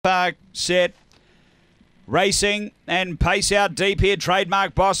Park, set, racing and pace out deep here.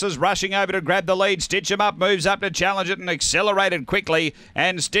 Trademark Bosses rushing over to grab the lead. Stitch 'em Up moves up to challenge it and accelerated quickly.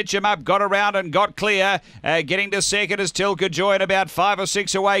 And Stitch 'em Up got around and got clear. Getting to second is Tilka Joy and about 5 or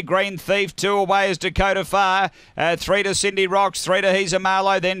 6 away. Green Thief, 2 away is Dakota Far. 3 to Cindy Rocks, 3 to He's a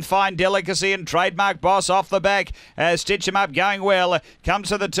Marlowe. Then Fine Delicacy and Trademark Boss off the back. Stitch 'em Up going well. Comes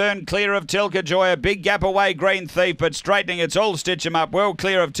to the turn clear of Tilka Joy. A big gap away Green Thief, but straightening it's all Stitch 'em Up. Well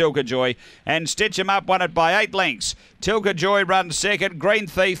clear of Tilka Joy. And Stitch 'em Up won it by 8 lengths. Tilka Joy runs second, Green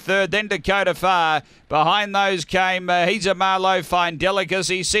Thief third, then Dakota Far. Behind those came He's a Marlowe, Fine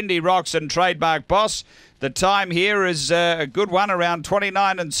Delicacy, Cindy Rocks and Trademark Boss. The time here is a good one, around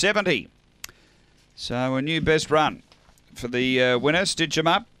 29 and 70. So a new best run for the winner, Stitch 'em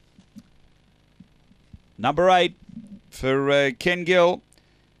Up. Number 8 for Ken Gill.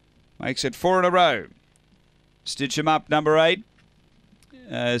 Makes it 4 in a row. Stitch 'em Up, number 8.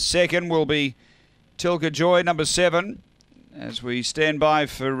 Second will be Tilka Joy, number 7, as we stand by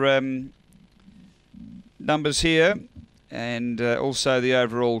for numbers here and also the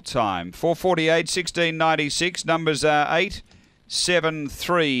overall time. 4:48, 16:96. Numbers are 8, 7,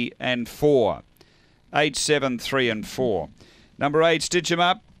 3 and 4. 8, 7, 3 and 4. Number 8, Stitch 'em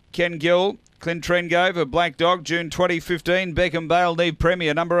Up, Ken Gill. Clint Trengove, a Black Dog, June 2015. Beckham Bale, Neve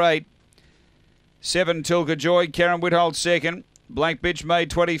Premier, number 8. 7, Tilka Joy, Karen Whithold, second. Black Bitch, May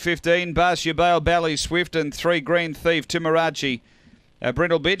 2015. Barcia Bale, Bally Swift, and 3, Green Thief, Timarachi.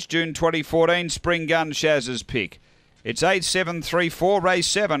 Brindle Bitch, June 2014. Spring Gun, Shaz's pick. It's 8, 7, 3, 4, race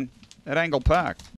 7 at Angle Park.